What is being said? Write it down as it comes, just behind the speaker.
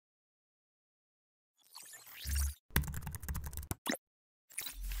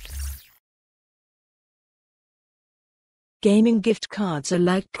Gaming gift cards are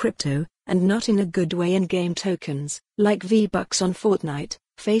like crypto, and not in a good way. In-game tokens, like V-Bucks on Fortnite,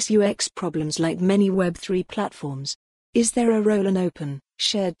 face UX problems like many Web3 platforms. Is there a role in open,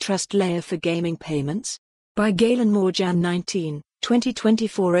 shared trust layer for gaming payments? By Galen Moore, Jan 19,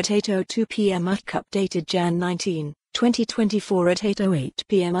 2024 at 8:02 p.m. Updated Jan 19, 2024 at 8:08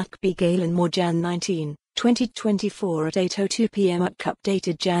 p.m. By Galen Moore, Jan 19, 2024 at 8:02 p.m.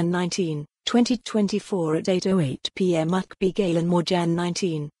 Updated Jan 19, 2024 at 8:08 p.m. By Galen Moore, Jan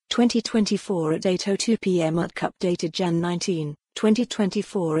 19, 2024 at 8:02 p.m. Updated Jan 19,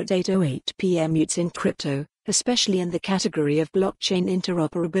 2024 at 8:08 p.m. Utes in crypto, especially in the category of blockchain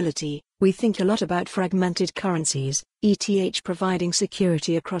interoperability, we think a lot about fragmented currencies, ETH providing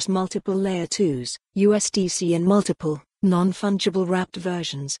security across multiple layer 2s, USDC and multiple, non-fungible wrapped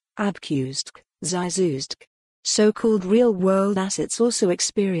versions, ABQUSDC, XYZUSDC. So-called real-world assets also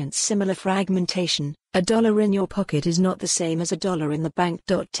experience similar fragmentation. A dollar in your pocket is not the same as a dollar in the bank.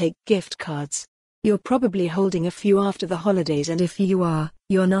 Take gift cards. You're probably holding a few after the holidays, and if you are,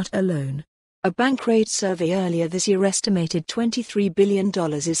 you're not alone. A Bankrate survey earlier this year estimated $23 billion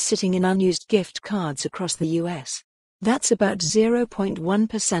is sitting in unused gift cards across the US. That's about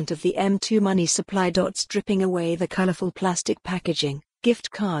 0.1% of the M2 money supply. Stripping away the colorful plastic packaging, gift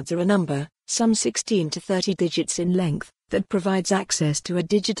cards are a number, some 16 to 30 digits in length, that provides access to a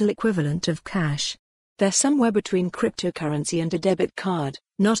digital equivalent of cash. They're somewhere between cryptocurrency and a debit card,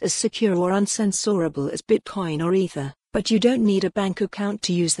 not as secure or uncensorable as Bitcoin or Ether, but you don't need a bank account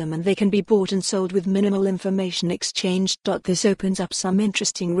to use them, and they can be bought and sold with minimal information exchanged. This opens up some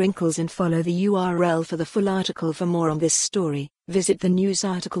interesting wrinkles, and follow the URL for the full article. For more on this story, visit the news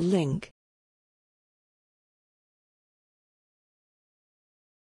article link.